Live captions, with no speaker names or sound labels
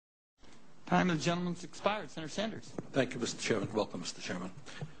Time of the gentleman's expired. Senator Sanders. Thank you, Mr. Chairman. Welcome, Mr. Chairman.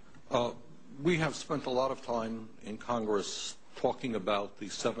 We have spent a lot of time in Congress talking about the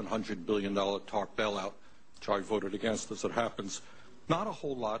 $700 billion TARP bailout, which I voted against as it happens. Not a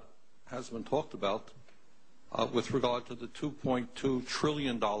whole lot has been talked about with regard to the $2.2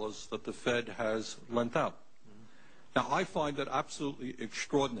 trillion that the Fed has lent out. Now, I find it absolutely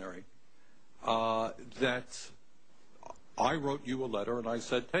extraordinary that I wrote you a letter and I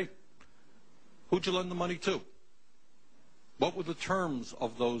said, hey, who'd you lend the money to? What were the terms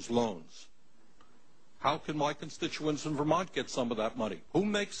of those loans? How can my constituents in Vermont get some of that money? Who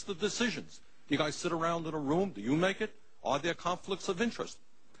makes the decisions? Do you guys sit around in a room? Do you make it? Are there conflicts of interest?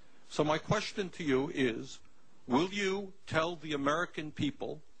 So my question to you is, will you tell the American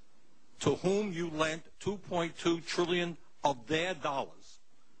people to whom you lent $2.2 trillion of their dollars?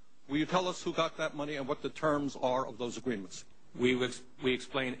 Will you tell us who got that money and what the terms are of those agreements? We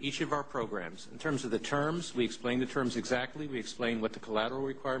explain each of our programs. In terms of the terms, we explain the terms exactly. We explain what the collateral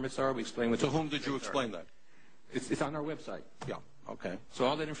requirements are. We explain what to whom did you explain that? It's on our website. Yeah, okay. So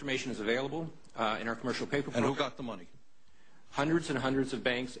all that information is available in our commercial paper program. And who got the money? Hundreds and hundreds of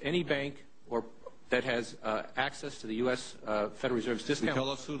banks. Any bank that has access to the U.S. Federal Reserve's discount. Can you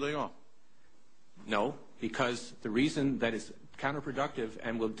tell us who they are? No, because the reason that is counterproductive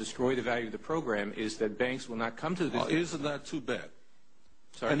and will destroy the value of the program is that banks will not come to the isn't that too bad?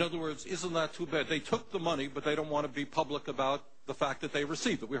 Sorry? In other words, isn't that too bad? They took the money, but they don't want to be public about the fact that they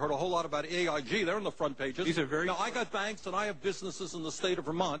received it. We heard a whole lot about AIG. They're on the front pages. These are very now, I got banks and I have businesses in the state of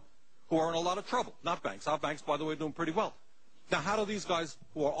Vermont who are in a lot of trouble. Not banks. Our banks, by the way, are doing pretty well. Now, how do these guys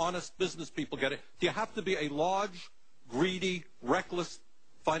who are honest business people get it? Do you have to be a large, greedy, reckless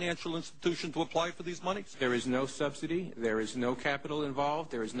financial institution to apply for these monies? There is no subsidy. There is no capital involved.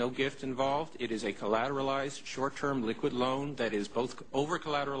 There is no gift involved. It is a collateralized, short-term liquid loan that is both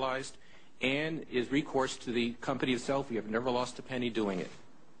over-collateralized and is recourse to the company itself. We have never lost a penny doing it.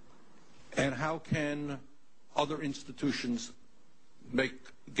 And how can other institutions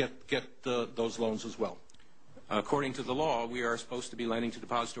get those loans as well? According to the law, we are supposed to be lending to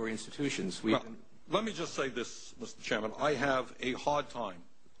depository institutions. Well, let me just say this, Mr. Chairman. I have a hard time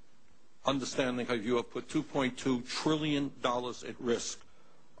understanding how you have put $2.2 trillion at risk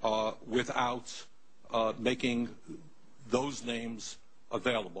without making those names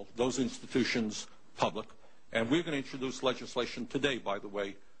available, those institutions public. And we're going to introduce legislation today, by the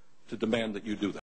way, to demand that you do that.